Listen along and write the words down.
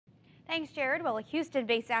Thanks, Jared. Well, a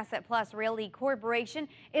Houston-based Asset Plus Realty Corporation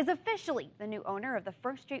is officially the new owner of the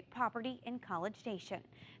First Street property in College Station.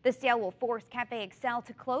 The sale will force Cafe Eccell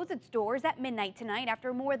to close its doors at midnight tonight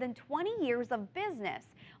after more than 20 years of business,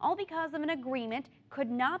 all because of an agreement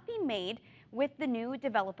could not be made with the new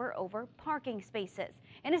developer over parking spaces.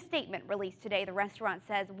 In a statement released today, the restaurant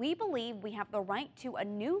says, "We believe we have the right to a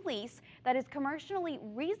new lease that is commercially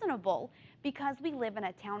reasonable because we live in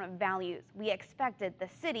a town of values. We expected the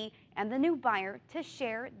city and the new buyer to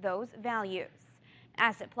share those values."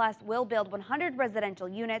 Asset Plus will build 100 residential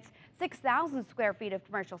units, 6,000 square feet of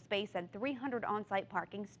commercial space, and 300 on-site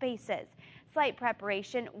parking spaces. Site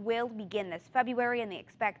preparation will begin this February, and they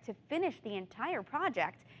expect to finish the entire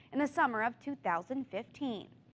project in the summer of 2015.